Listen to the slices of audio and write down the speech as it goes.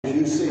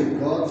You say,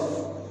 God,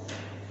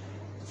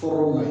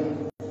 vorm my.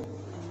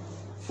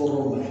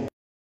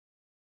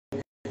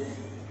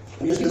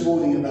 We this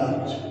morning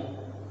about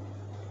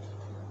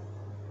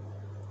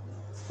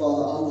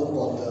Father, I'm the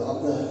potter,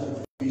 I'm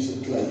the piece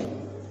of clay.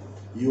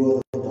 You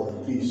are the potter,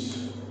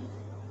 please.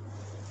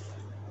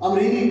 I'm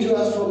reading to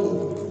us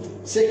from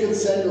 2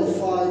 Samuel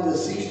 5,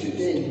 verse 6 to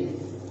 10.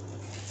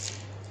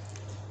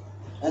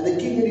 And the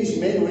king and his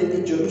men went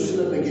to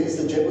Jerusalem against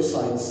the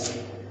Jebusites,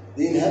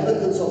 the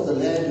inhabitants of the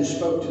land, who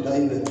spoke to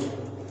David,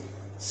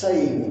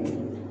 saying,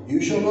 You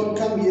shall not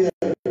come here,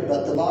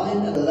 but the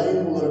blind and the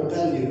lame will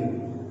repel you,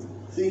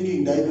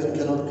 thinking David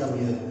cannot come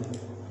here.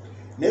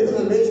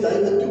 Nevertheless,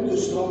 David took the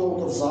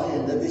stronghold of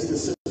Zion, that is the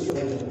city of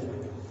David.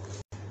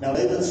 Now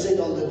David said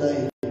on the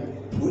day,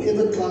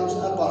 Whoever climbs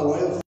up by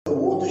way of the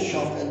water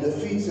shaft and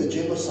defeats the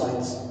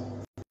Jebusites,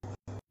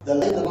 the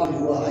lame and the blind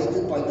who are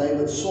hated by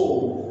David,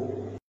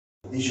 Saul,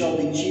 he shall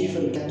be chief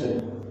and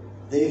captain.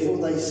 Therefore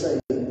they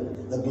say,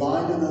 the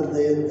blind and the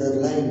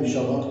lame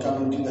shall not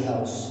come into the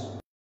house.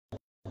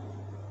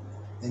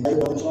 And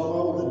David built a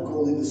stronghold and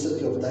called it the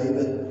city of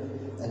David.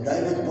 And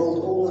David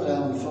built all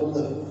around from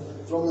the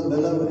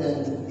millow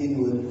and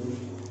inward.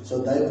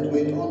 So David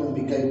went on and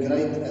became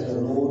great, and the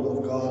Lord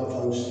of God of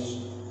hosts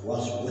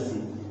was with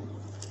him.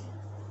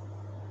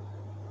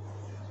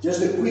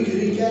 Just a quick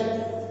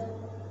recap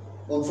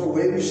on from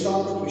where we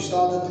started. We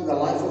started in the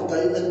life of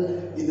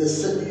David in the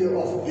city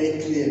of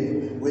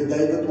Bethlehem, where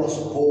David was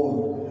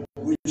born,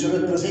 which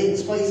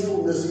represents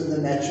faithfulness in the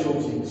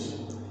natural things.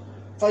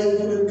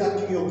 Faithful in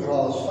cutting your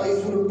grass,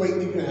 faithful in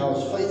painting your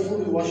house,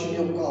 faithful in washing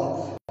your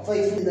car,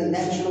 faithful in the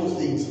natural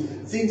things,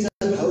 things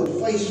at home,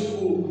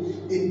 faithful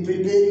in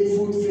preparing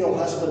food for your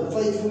husband,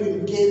 faithful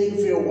in caring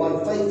for your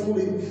wife, faithful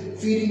in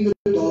feeding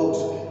the dogs,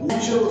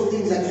 natural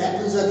things that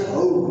happens at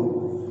home,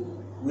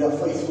 we are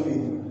faithful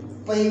in.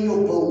 Paying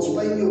your bills,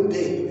 paying your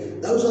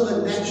debt, those are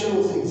the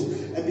natural things.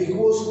 And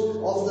because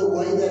of the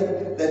way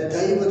that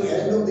David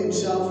handled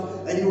himself,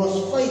 and he was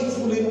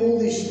faithful in all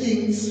these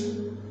things,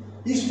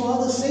 his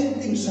father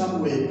sent him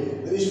somewhere.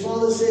 And his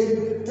father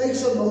said, take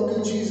some milk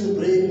and cheese and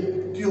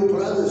bread to your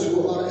brothers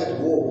who are at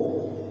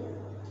war.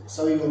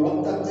 So he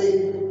rocked up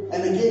there.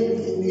 And again,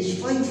 in his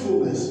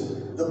faithfulness,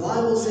 the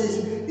Bible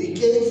says he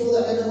cared for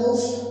the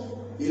animals.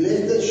 He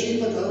left the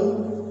sheep at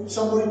home,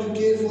 somebody to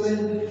care for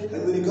them.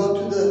 And when he got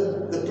to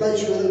the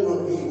place where the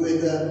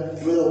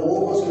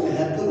war was going to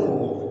happen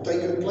or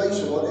taken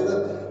place or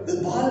whatever, the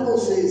Bible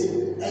says,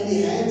 and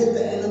he handed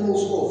the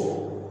animals off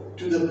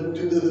to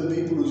the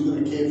people who's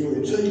going to care for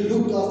them. So he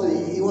looked after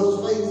them. He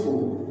was faithful.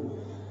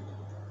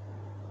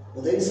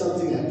 But then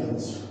something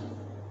happens.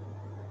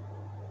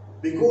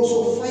 Because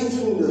of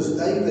faithfulness,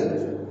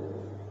 David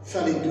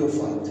fell into a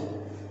fight.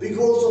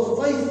 Because of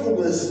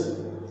faithfulness,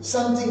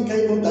 something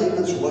came on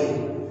David's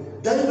way.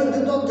 David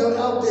did not go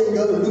out there and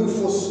go look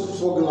for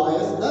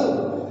Goliath.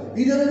 No.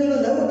 He didn't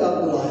even know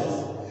about Goliath.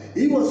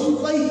 He was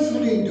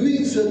faithful in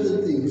doing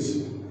certain things.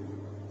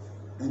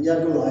 And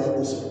yet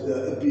Goliath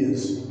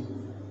appears.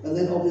 And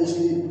then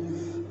obviously,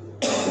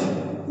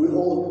 we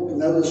all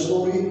know the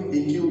story,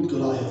 he killed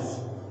Goliath.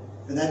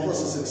 And that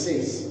was a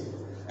success.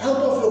 Out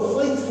of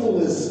your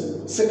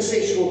faithfulness,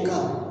 success will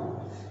come.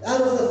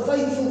 Out of the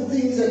faithful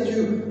things that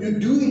you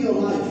do in your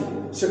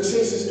life,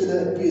 success is going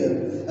to appear.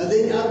 And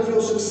then out of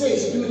your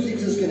success, two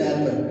things is going to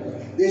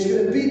happen. There's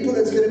going to be people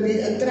that's going to be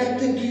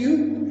attracted to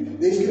you.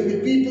 There's going to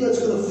be people that's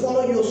going to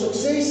follow your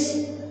success.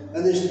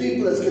 And there's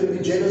people that's going to be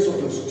jealous of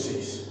your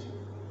success.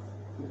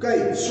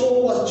 Okay,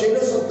 Saul was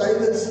jealous of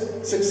David's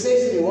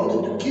success and he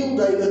wanted to kill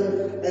David.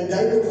 And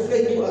David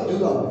fled to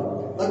Adullam.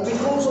 But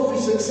because of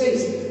his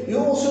success, he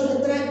also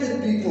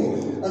attracted people.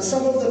 And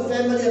some of the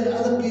family and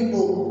other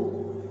people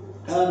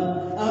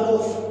out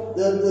of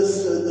the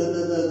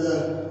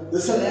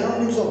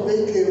surroundings of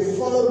Bethlehem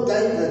followed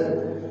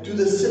David to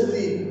the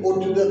city or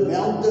to the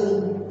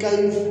mountain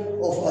cave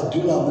of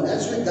Adullam. And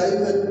that's where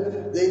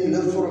David then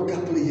lived for a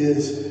couple of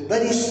years.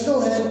 But he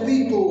still had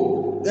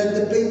people that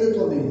depended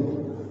on him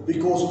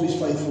because of his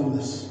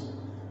faithfulness.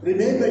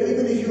 Remember,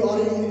 even if you are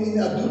in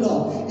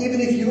Adullam,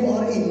 even if you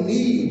are in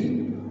need,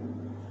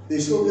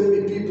 there's still going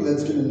to be people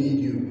that's going to need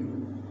you.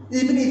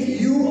 Even if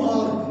you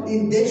are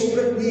in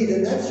desperate need,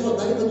 and that's what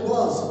David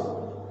was.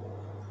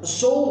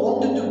 Saul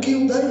wanted to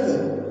kill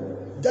David.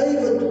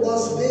 David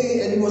was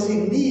there and he was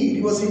in need.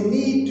 He was in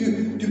need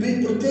to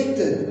be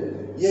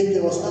protected. Yet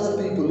there was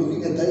other people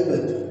looking at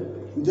David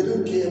who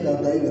didn't care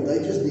about David. They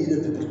just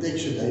needed the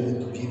protection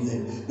David could give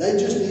them. They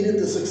just needed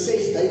the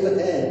success David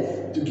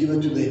had to give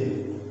it to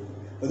them.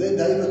 But then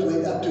David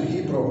went up to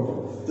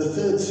Hebron, the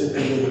third city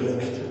where he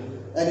lived.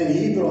 And in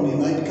Hebron he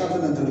made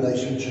covenant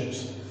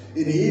relationships.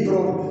 In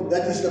Hebron,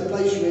 that is the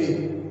place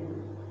where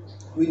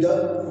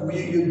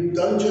you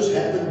don't just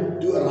happen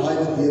to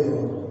arrive at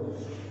Hebron.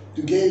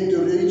 To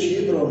reach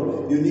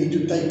Hebron, you need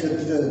to take a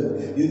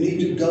turn. You need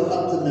to go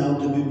up the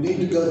mountain. You need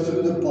to go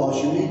through the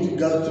pass. You need to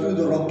go through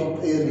the rocky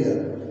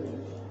area.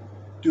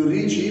 To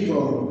reach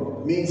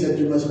Hebron means that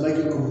you must make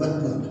a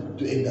commitment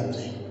to end up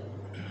there.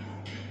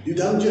 You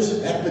don't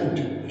just happen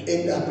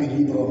end up in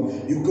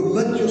Hebron. You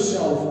commit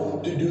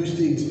yourself to do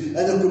things. And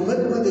the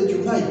commitment that you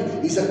make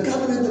is a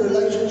covenant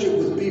relationship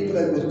with people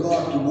and with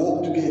God to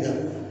walk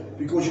together.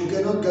 Because you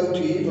cannot go to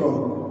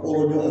Hebron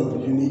all on your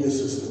own. You need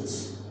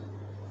assistance.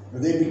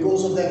 And then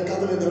because of that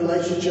covenant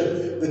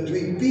relationship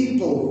between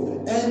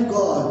people and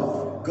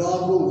God,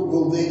 God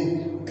will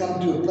then come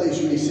to a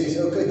place where He says,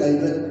 okay,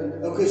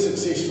 David, okay,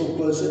 successful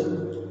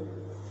person,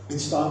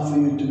 it's time for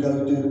you to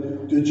go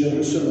to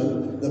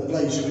Jerusalem, the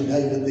place where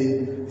David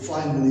then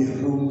finally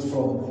ruled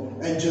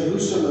from. And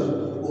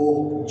Jerusalem,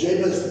 or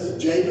Jebus,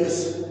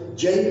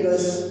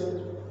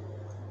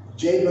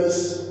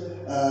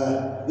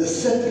 the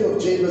city of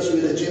Jebus,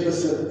 where the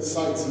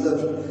Jebusites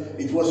lived.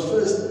 It was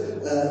first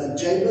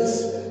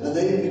Jebus, and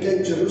then it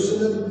became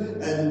Jerusalem,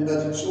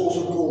 but it's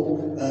also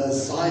called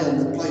Zion,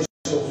 the place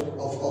of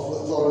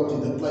authority,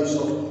 the place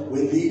of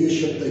where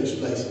leadership takes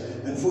place.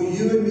 And for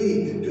you and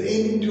me to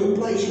end into a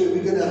place where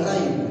we're going to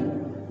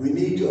reign, we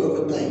need to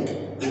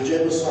overtake the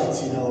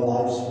Jebusites in our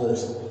lives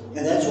first.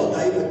 And that's what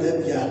David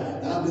did here.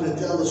 Now I'm going to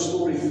tell the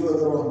story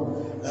further on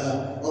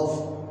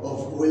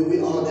of where we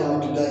are now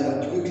today.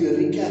 I'll quickly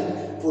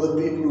recap for the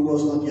people who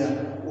was not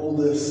here all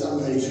the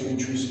Sundays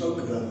which we spoke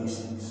about these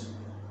things.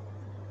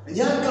 And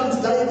here comes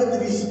David,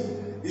 and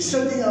he's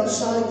sitting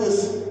outside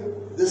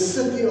this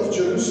city of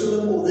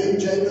Jerusalem, or then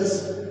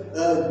Jebus,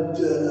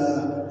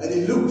 and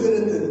he looked at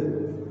it,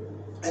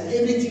 and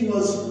everything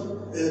was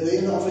there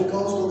in the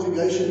Afrikaans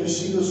congregation. We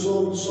sing a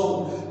song,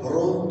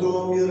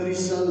 Rondom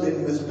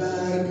Jerusalem is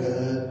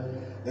berge.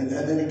 And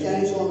then it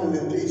carries on,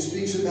 and it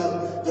speaks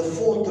about the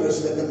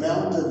fortress that the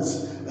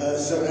mountains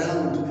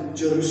surround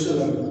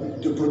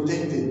Jerusalem to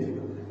protect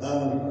it.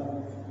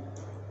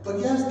 But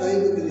here's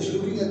David, and he's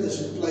looking at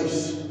this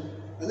place.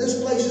 And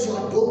this place is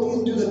like built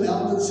into the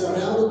mountains,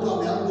 surrounded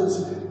by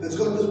mountains. It's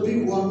got this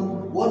big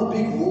one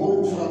big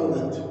wall in front of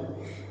it.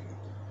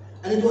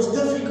 And it was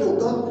difficult,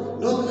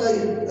 not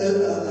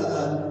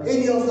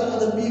any of the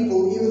other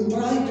people even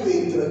tried to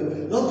enter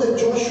it. Not that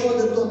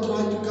Joshua did not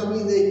try to come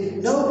in there.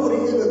 Nobody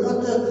ever,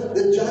 not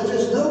the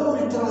judges,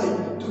 nobody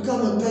tried to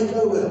come and take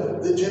over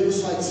the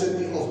Jebusite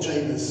city of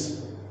Jebus.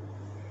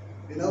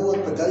 You know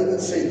what? But David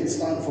said, it's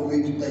time for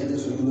me to take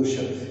this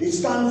rulership.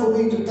 It's time for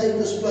me to take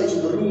this place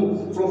and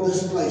rule from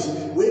this place.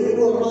 Where we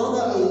will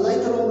rather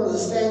later on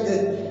understand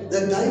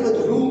that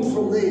David ruled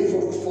from there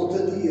for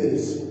 30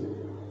 years.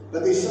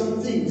 But there's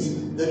some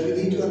things that we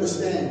need to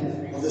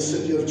understand of the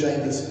city of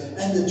Jebus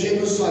and the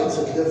Jebusites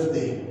that lived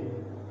there.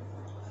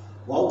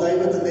 While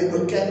David and them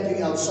were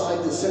camping outside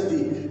the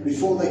city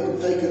before they could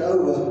take it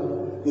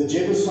over, the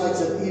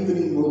Jebusites at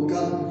evening will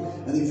come.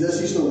 And if this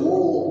is the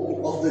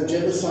wall of the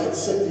Jebusite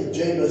city,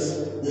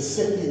 Jebus, the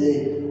city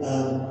there,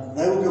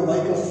 they will go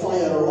make a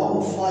fire, a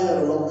long fire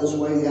along this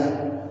way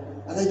here.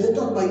 And they did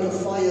not make a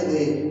fire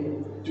there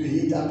to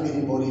heat up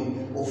anybody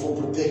or for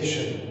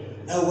protection.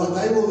 Now what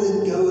they will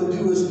then go and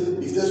do is,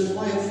 if this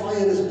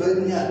fire is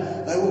burning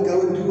here, they will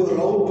go and do a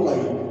role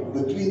play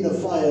between the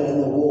fire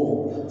and the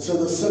wall. So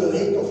the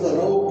silhouette of the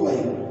role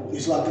play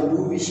is like a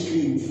movie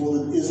screen for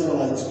the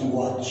Israelites to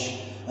watch.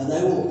 And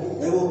they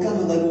will come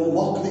and they will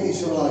mock the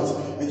Israelites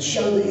and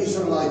show the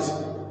Israelites.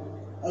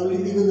 Only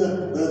even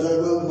they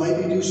will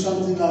maybe do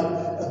something like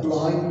a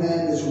blind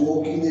man is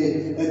walking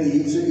there and he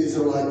hits an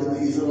Israelite and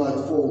the Israelite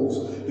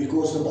falls.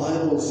 Because the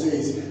Bible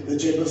says, the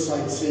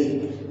Jebusites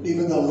said,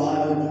 even the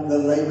lion, the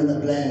lame and the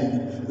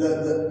blind,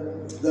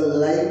 the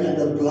lame and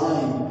the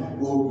blind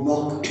will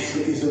knock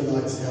the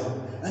Israelites down.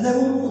 And they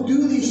will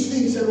do these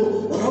things, they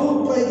will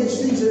role play these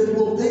things, and it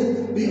will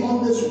then be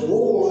on this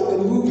wall like a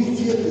movie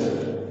theater.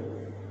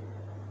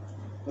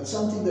 But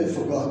something they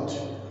forgot.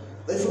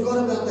 They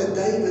forgot about that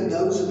David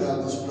knows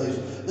about this place.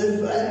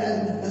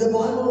 And the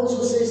Bible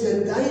also says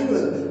that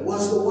David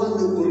was the one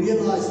who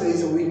realized there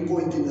is a weak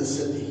point in the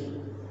city.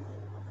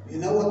 You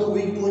know what the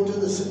weak point in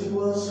the city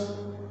was?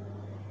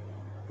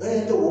 They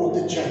had the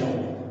water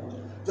channel.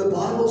 The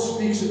Bible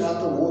speaks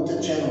about the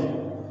water channel.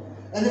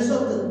 And it's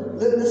not,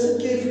 listen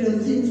carefully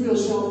and think for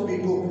yourself,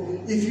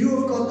 people. If you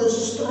have got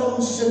this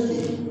strong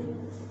city,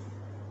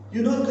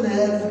 you're not going to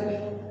have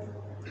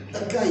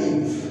a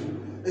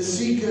cave, a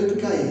secret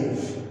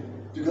cave,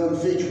 to go and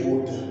fetch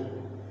water.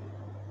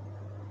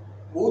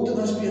 Water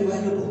must be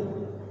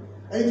available.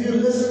 And if you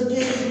listen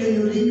carefully and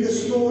you read the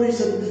stories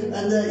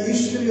and the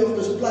history of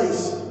this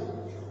place,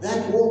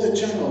 that water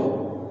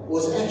channel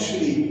was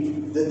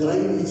actually the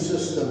drainage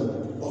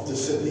system of the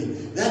city.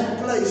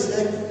 That place,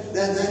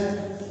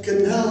 that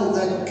canal,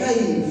 that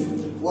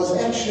cave was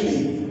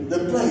actually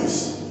the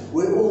place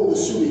where all the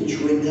sewage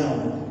went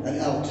down and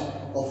out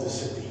of the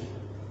city.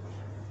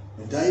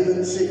 And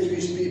David said to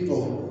his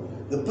people,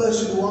 the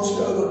person who wants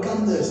to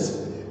overcome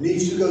this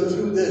needs to go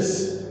through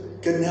this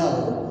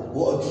canal,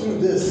 or through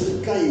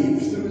this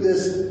cave, through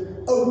this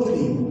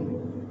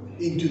opening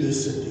into the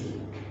city.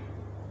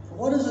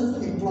 What does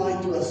it imply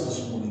to us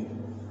this morning?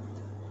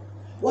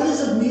 What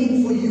does it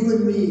mean for you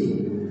and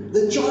me,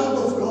 the child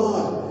of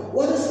God?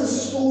 What does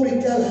this story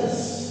tell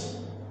us?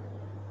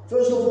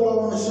 First of all, I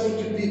want to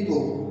say to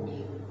people,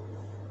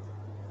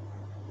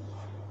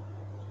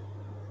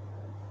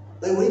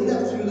 They went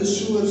up through the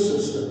sewer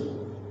system.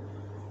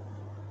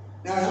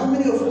 Now, how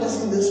many of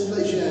us in this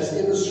place has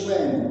ever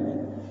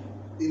swam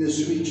in a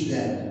sewage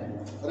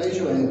dam? Raise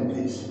your hand,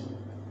 please.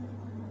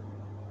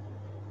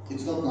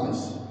 It's not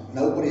nice.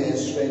 Nobody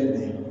has swam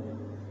there.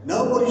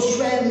 Nobody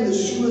swam in the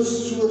sewer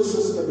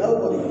system.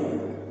 Nobody.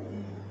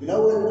 You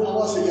know, when I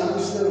was a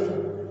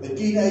youngster, a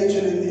teenager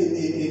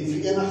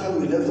in Vienna,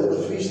 we lived on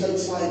the Free State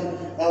side.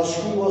 Our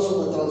school was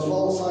on the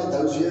Transvaal side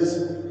those years.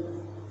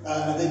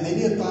 And then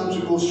many a times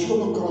we go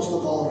swim across the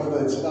Vaal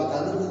River. It's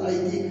about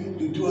 180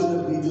 to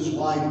 200 meters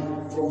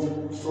wide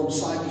from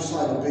side to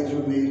side, depends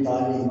on where you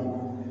dive in.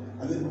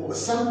 And then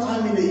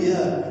sometime in a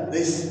year,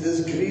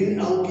 there's green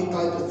algae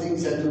type of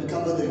things that would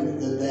cover the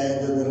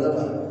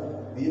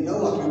river. And you know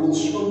what? We will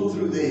swim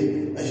through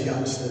there as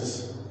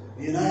youngsters.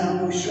 You know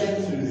how we swam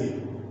through there?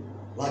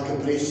 Like a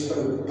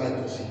breaststroke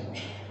type of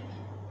thing.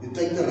 You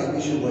take the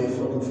rubbish away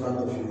from in front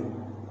of you.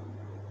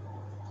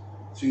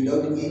 So you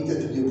don't eat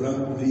it, you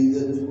don't breathe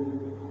it.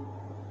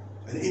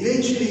 And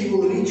eventually you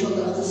will reach on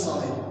the other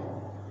side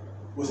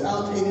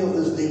without any of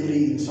this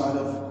debris inside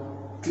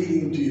of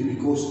clinging to you,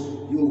 because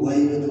you'll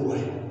wave it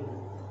away.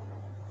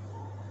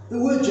 The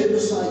word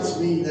Jebusites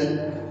mean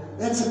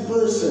that's a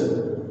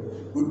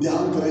person who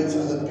downgrades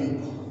other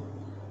people.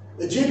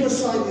 A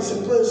Jebusite is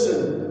a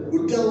person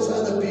who tells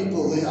other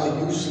people they are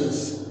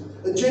useless.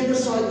 A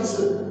Jebusite is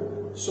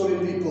sorry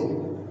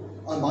people,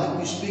 I might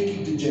be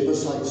speaking to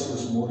Jebusites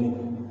this morning.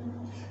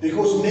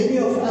 Because many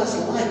of us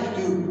like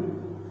to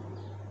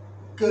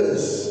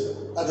curse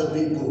other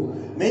people.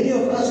 Many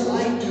of us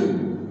like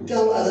to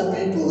tell other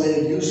people they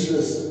are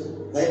useless,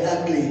 they are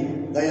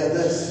ugly, they are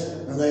this,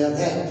 and they are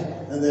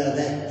that, and they are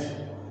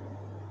that.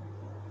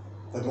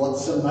 But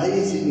what's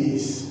amazing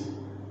is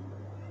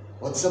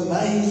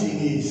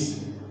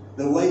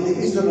the way the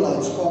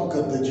Israelites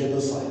conquered the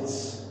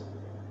Jebusites.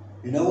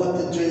 You know what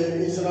the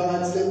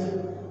Israelites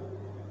did?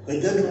 They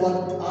did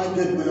what I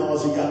did when I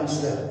was a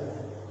youngster.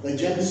 They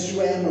just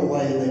swam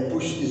away and they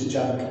pushed this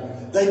junk.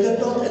 They did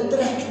not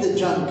attract the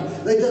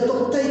junk. They did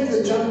not take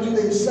the junk to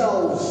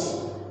themselves.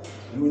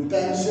 And when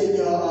Pam said,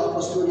 yeah, our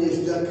pastorie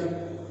is dik,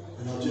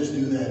 and I'll just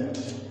do that.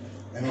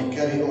 And I'll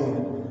carry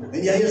on.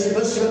 And jy is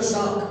mislik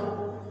sak.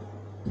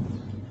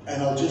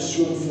 And I'll just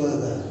swim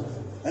further.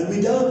 And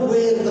we don't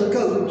wear the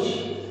coat.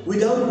 We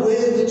don't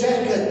wear the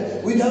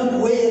jacket. We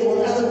don't wear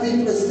what other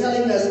people are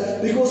telling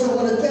us, because I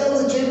want to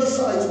tell the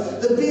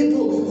Jebusites, the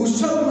people who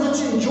so much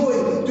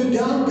enjoy to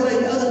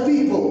downgrade other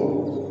people,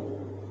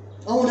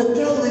 I want to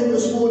tell them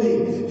this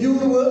morning, you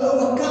were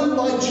overcome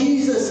by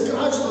Jesus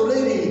Christ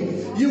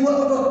already. You were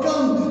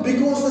overcome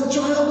because the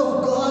child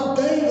of God,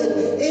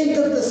 David,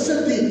 entered the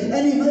city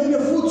and he made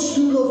a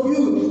footstool of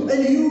you.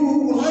 And you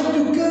who like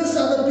to curse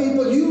other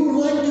people, you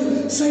who like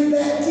to say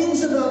bad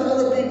things about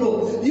other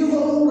people, you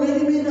have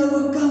already been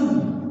overcome.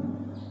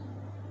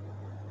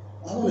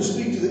 I want to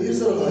speak to the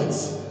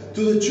Israelites,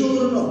 to the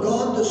children of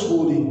God this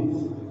morning.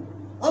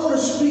 I want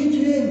to speak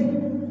to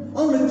them.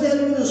 I want to tell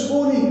you this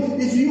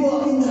morning, if you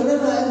are in the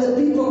river and the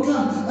people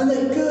come and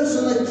they curse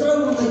and they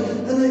throw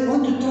and they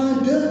want to try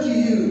and dirty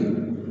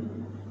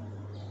you,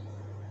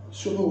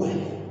 swim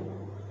away.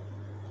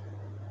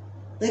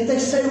 Let they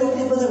say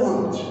whatever they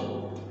want.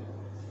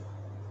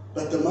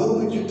 But the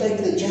moment you take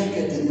the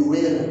jacket and you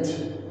wear it,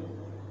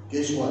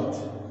 guess what?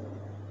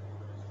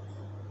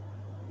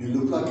 You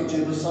look like a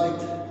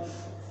Jebusite.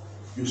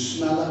 You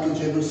smell like a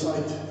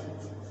Jebusite.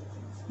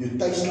 You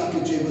taste like a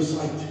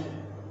Jebusite.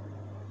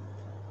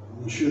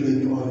 I'm sure that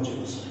you are a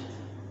Jebusite.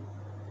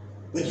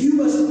 But you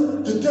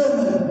must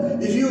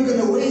determine if you're going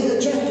to wear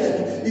the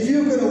jacket, if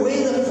you're going to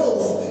wear the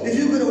filth, if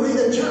you're going to wear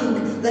the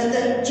junk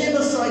that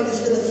Jebusite is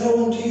going to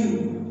throw onto you.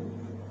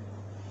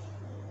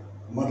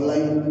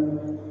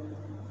 Madeleine,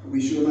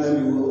 we should know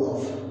you will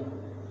of.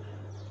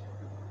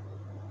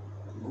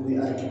 Kom die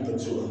erkie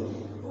put so.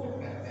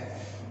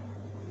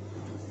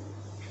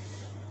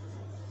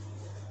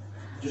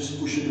 Just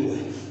push it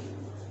away.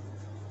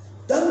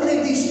 Don't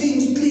let these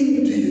things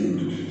cling to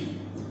you.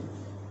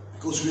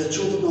 Because we are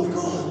children of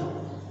God.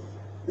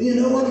 And you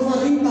know what? If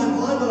I read my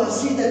Bible, I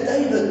see that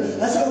David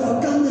has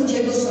overcome the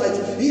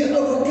Jebusites. He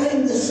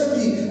overcame the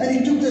city and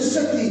he took the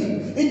city.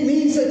 It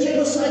means that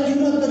Jebusite,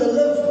 you're not going to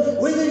live.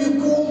 Whether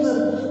you call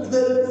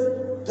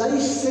they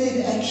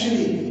said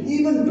actually,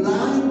 even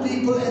blind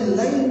people and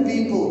lame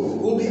people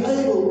will be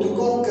able to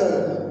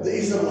conquer the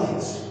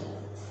Israelites.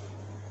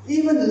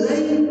 Even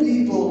lame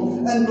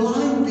people and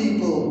blind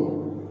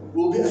people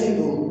will be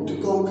able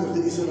to conquer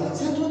the Israelites.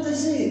 That's what they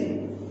said.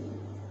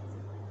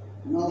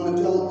 And I want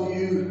to tell to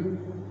you,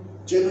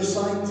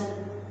 Jebusite,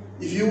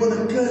 if you want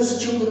to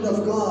curse children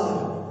of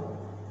God,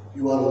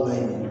 you are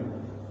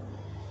lame.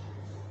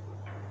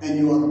 And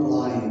you are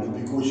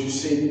blind because you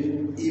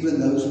said even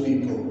those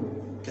people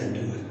can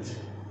do it.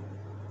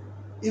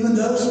 Even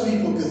those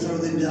people can throw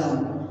them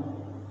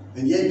down.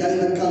 And yet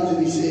David comes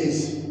and he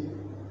says,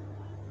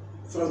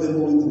 throw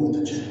them all in the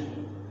water channel.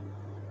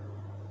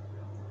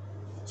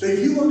 So if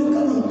you want to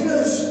come and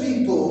curse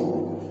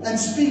people and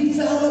speak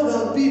foul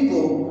about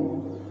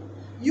people,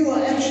 you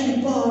are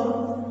actually part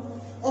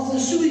of the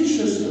sewage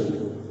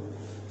system.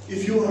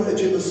 if you are a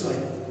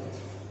Jebusite.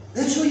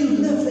 That's where you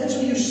live, that's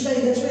where you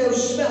stay, that's where you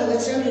smell,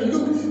 that's how you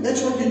look,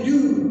 that's what you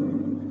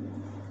do.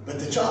 But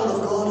the child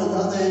of God, on the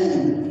other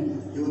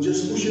hand, he will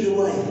just push it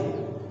away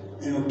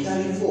and will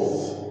carry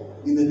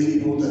forth in the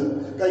clean water.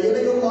 Kan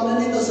julle jou manne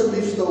net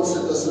asseblief stil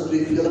sit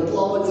asseblief? Julle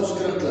pla my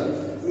verskriklik.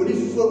 Moenie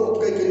voor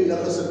opkyk in die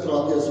lig as ek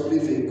praat nie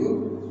asseblief en koek.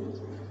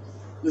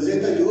 Dis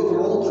net hy loop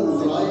rond en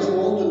draai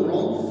rond en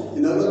rond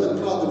en nou wat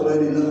ek praat terwyl hy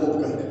die lig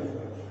opkyk.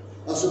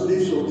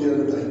 Asseblief sorteer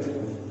dit uit.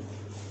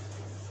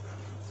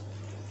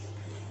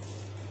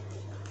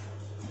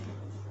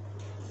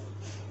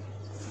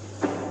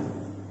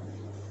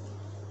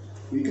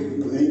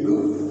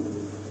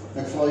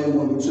 Ek vra jou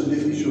maar moet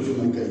asseblief nie so vir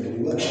my kyk nie,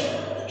 hoor?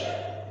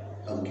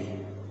 Dankie.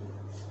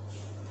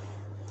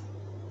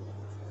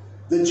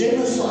 The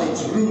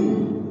Jebusites rule.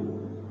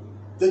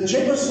 The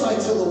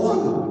Jebusites are the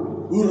one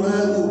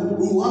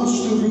who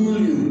wants to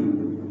rule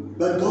you.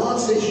 But God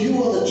says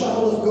you are the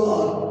child of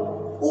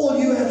God. All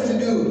you have to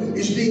do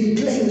is being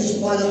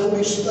cleansed by the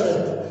Holy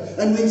Spirit.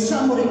 And when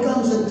somebody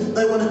comes and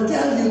they want to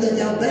tell you that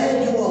how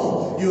bad you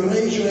are, you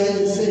raise your hand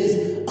and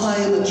say, I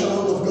am a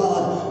child of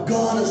God.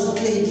 God has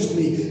cleansed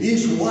me.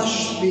 He's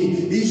washed me.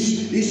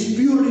 He's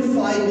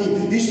purified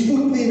me. He's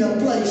put me in a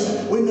place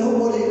where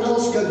nobody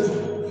else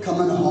can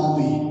come and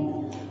harm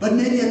me. But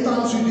many a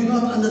times we do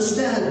not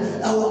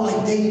understand our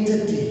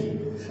identity.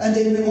 And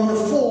then we want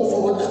to fall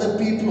for what other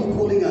people are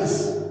calling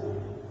us.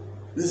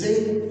 They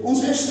say,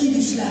 ons is nie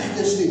die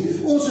slegtes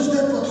nie. Ons is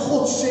dit wat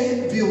God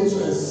sê wie ons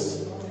is.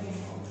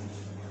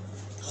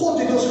 God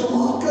het ons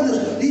gemaak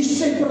kinders. He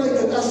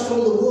separated us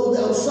from the world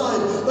outside.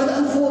 But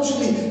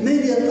unfortunately,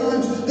 many a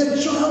times, the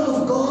child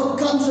of God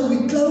comes and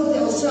we clothe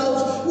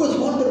ourselves with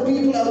what the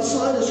people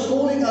outside is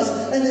calling us,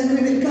 and then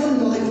we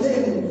become like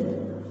them.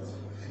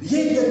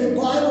 Yet the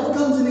Bible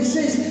comes and he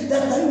says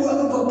that they will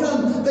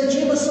overcome. The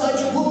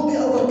Jebusites will be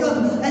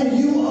overcome, and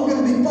you are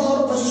going to be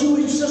part of a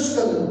sewage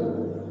system.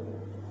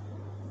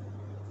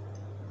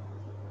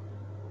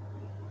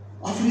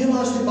 I've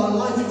realized in my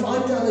life, if I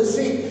tell a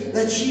Zed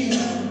that she's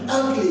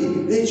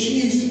ugly, then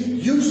she's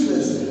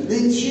useless,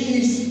 then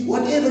she's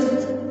whatever,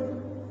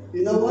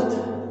 you know what?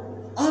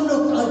 I'm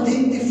not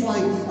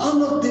identifying, I'm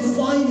not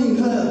defining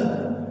her.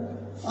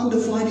 I'm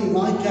defining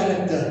my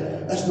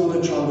character as not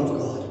a child of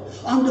God.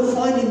 I'm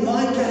defining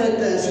my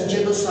character as a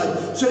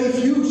Jebusite. So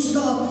if you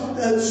start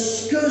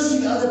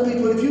cursing other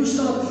people, if you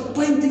start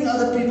painting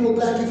other people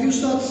black, if you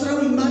start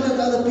throwing mud at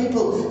other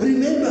people,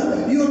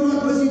 remember, you're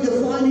not busy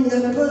defining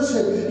that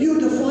person. You're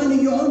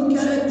defining your own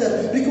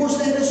character, because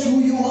that is who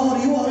you are.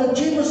 You are a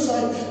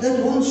Jebusite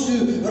that wants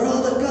to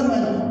rather come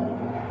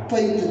and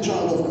paint the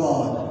child of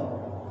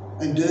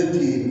God and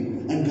dirty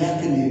him and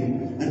blacken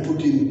him and put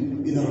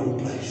him in the wrong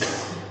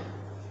place.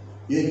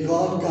 Yet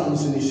God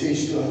comes and he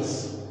says to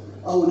us,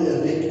 I want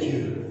to erect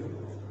you.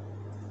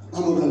 I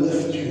want to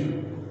lift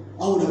you.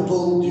 I want to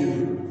build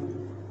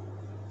you.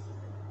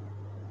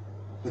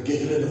 But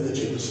get rid of the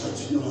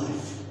Jebusites in your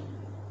life.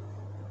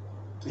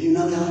 And you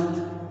know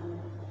that?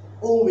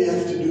 All we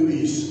have to do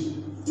is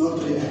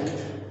not react.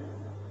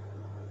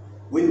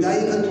 When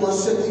David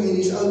was sitting in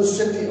his own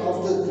city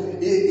after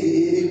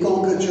he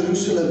conquered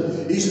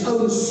Jerusalem, his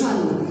own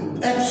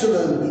son,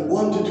 Absalom,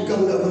 wanted to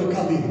come and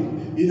overcome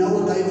him. You know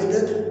what David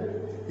did?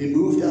 He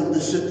moved out of the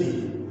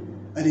city.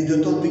 And he did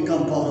not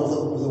become part of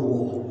the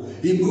war.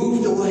 He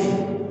moved away.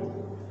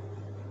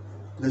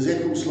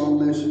 Jebusites kom slaan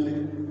my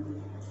asseblief.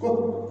 Kom.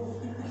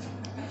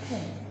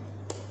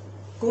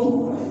 Kom.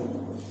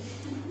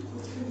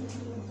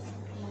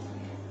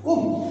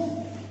 Kom.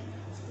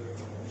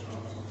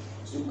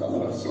 Zoek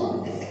camera,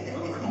 slaan.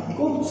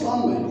 Kom, slaan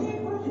my.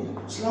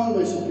 Slaan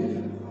my asseblief.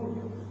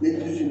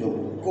 Net as jy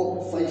wil. Kop,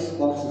 face,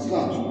 box,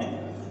 slaan.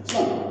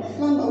 Slaan.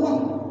 Slaan, hou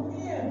aan.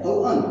 Hou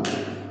aan.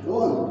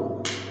 Hou aan.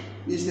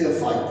 Is there a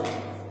fight?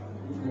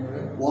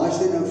 Why is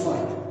there no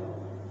fight?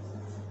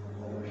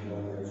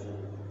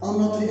 I'm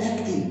not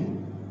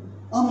reacting.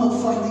 I'm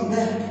not fighting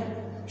back.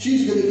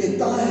 She's going to get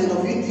tired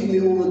of hitting me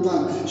all the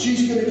time.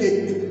 She's going to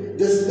get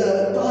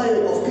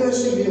tired of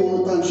cursing me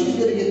all the time. She's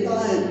going to get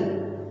tired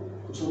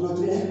because I'm not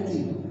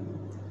reacting.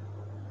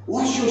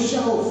 Wash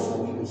yourself.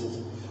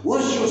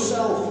 Wash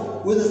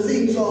yourself with the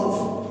things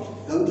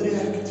of, don't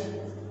react.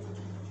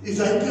 If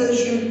they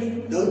curse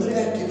you, don't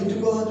react even to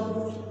God.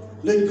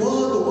 Let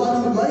God, the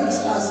one who makes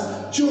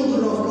us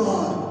children of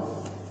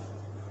God,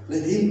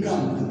 let him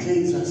come and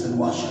cleanse us and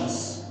wash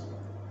us.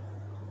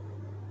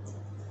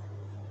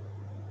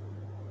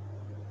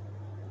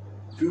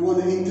 If we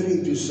want to enter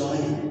into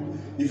Zion,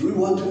 if we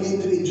want to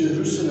enter in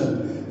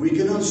Jerusalem, we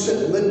cannot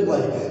sit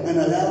midway and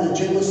allow the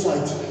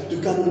Jebusites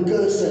to come and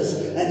curse us,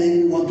 and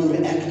then we want to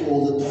react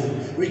all the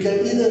time. We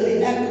can either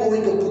react or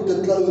we can put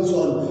the clothes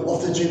on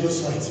of the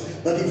Jebusites.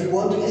 But if we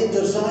want to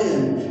enter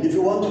Zion, if we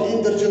want to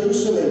enter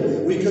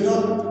Jerusalem, we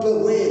cannot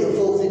wear the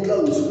filthy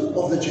clothes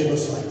of the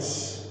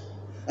Jebusites.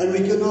 And we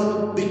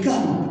cannot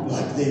become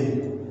like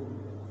them.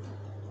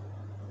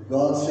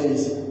 God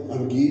says,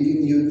 I'm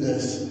giving you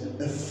this,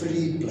 a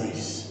free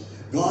place.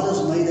 God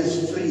has made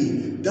us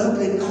free. Don't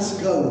let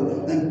us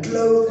go and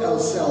clothe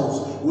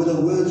ourselves with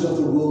the words of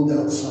the world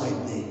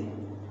outside there.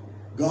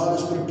 God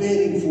is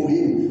preparing for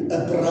him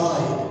a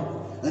bride.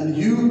 And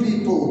you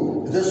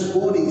people this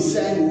morning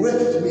sang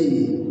with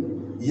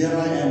me, here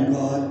I am,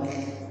 God.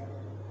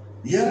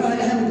 Here I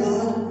am,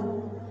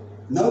 God.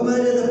 No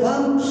matter the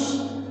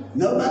bumps,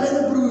 no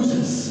matter the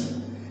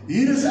bruises.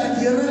 Hier is ek,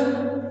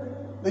 Here,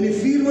 in die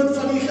vuurwind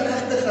van die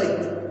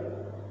geregtigheid.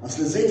 As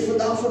Lizette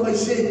vandag vir my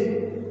sê,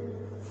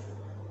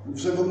 of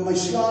sy wil my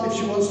slaan, if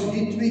she wants to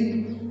hit me,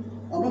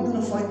 I'm not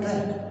going to fight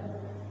back.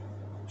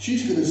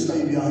 She's going to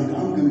stay behind.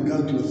 I'm going to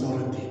go to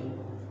authority.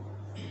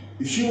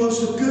 If she wants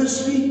to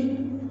curse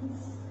me,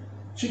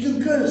 she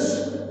can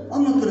curse.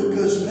 I'm not going to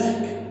curse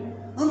back.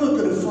 I'm not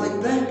going to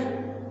fight back.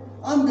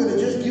 I'm going to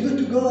just give it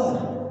to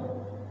God.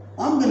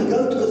 I'm going to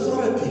go to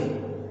authority.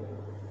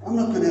 I'm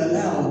not going to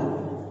allow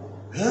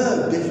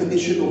her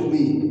definition of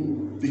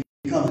me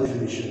become a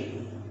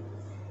definition.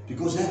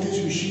 Because that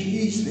is who she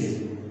is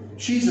then.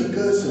 She's a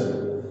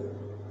curser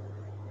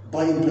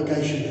by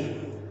implication.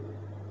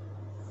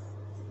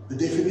 The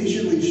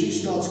definition when she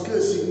starts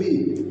cursing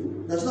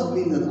me does not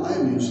mean that I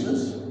am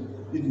useless.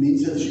 It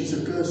means that she's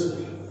a curser.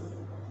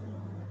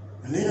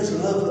 And let us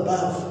love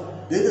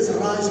above. Let us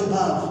rise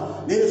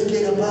above. Let us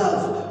get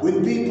above.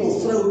 When people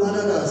throw mud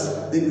at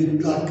us, then we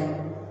plak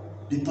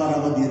die para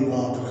wat deur die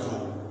water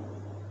gaan.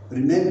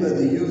 Remember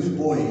the youth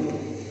boy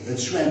that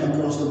swam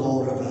across the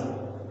Vaal River.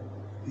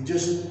 He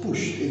just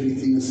pushed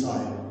everything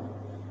aside.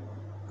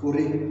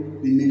 Correct?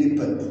 Die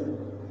milliput.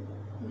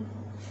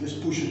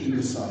 Just push it to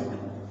the side.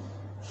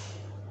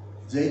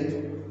 Zet,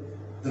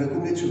 druk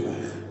hom net so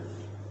weg.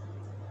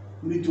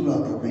 Moenie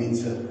toelaat dat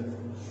mense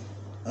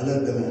hulle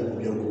dinge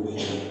op jou kop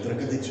gooi. Druk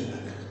dit net so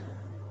weg.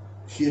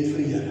 Gee het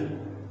vir die Here.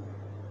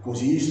 Because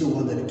he is the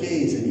one that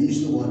cares and he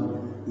is the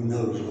one who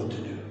knows what to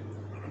do.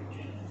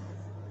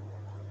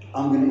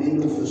 I'm going to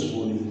end off this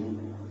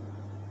morning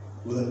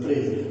with a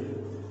prayer.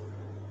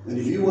 And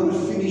if you want to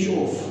finish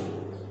off,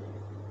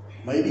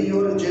 maybe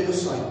you're a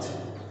Jebusite.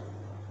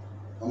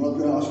 I'm not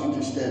going to ask you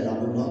to stand. I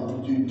will not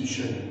put you to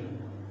shame.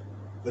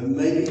 But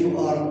maybe you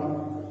are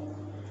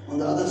on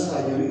the other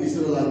side. You're an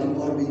Israelite.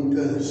 You are being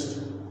cursed.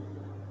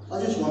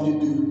 I just want you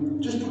to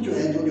just put your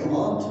hand on your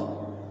heart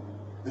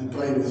and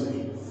pray with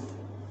me.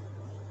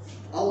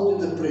 I'll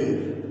do the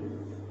prayer.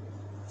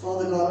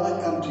 Father God,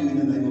 I come to you in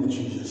the name of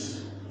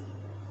Jesus.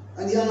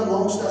 And here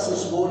amongst us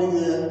this morning,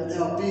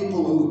 there are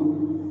people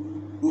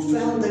who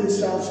found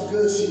themselves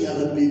cursing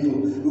other people,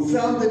 who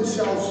found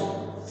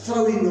themselves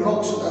throwing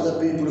rocks at other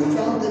people, who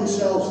found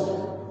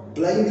themselves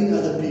blaming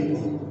other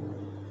people.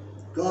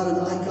 God,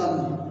 and I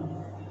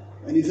come,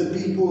 and if the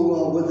people who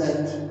are with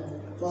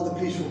that, Father,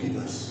 please forgive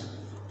us.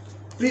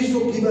 Please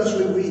forgive us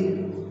when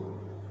we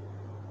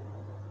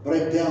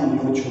break down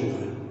your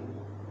children.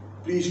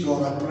 Please,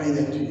 God, I pray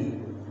that to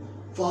you.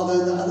 Father,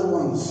 and the other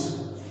ones,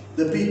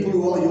 the people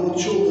who are your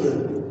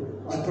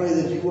children, I pray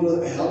that you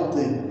will help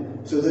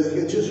them so that they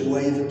can just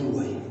wave it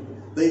away.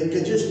 They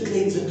can just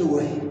cleanse it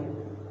away.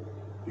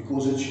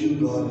 Because it's you,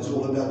 God. It's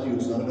all about you.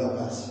 It's not about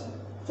us.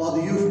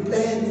 Father, you've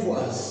planned for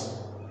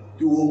us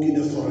to walk in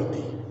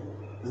authority.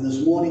 And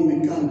this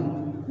morning we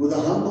come with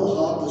a humble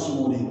heart this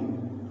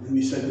morning. And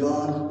we say,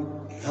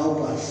 God,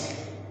 help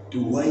us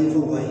to wave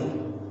away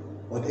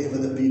whatever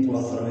the people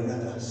are throwing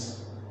at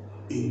us.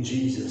 In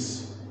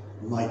Jesus'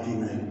 mighty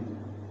name.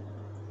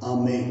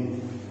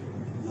 Amen.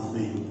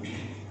 Amen.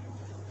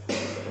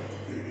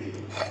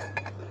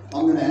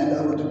 I'm going to hand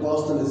over to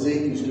Pastor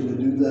Lizette, who's going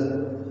to do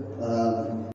the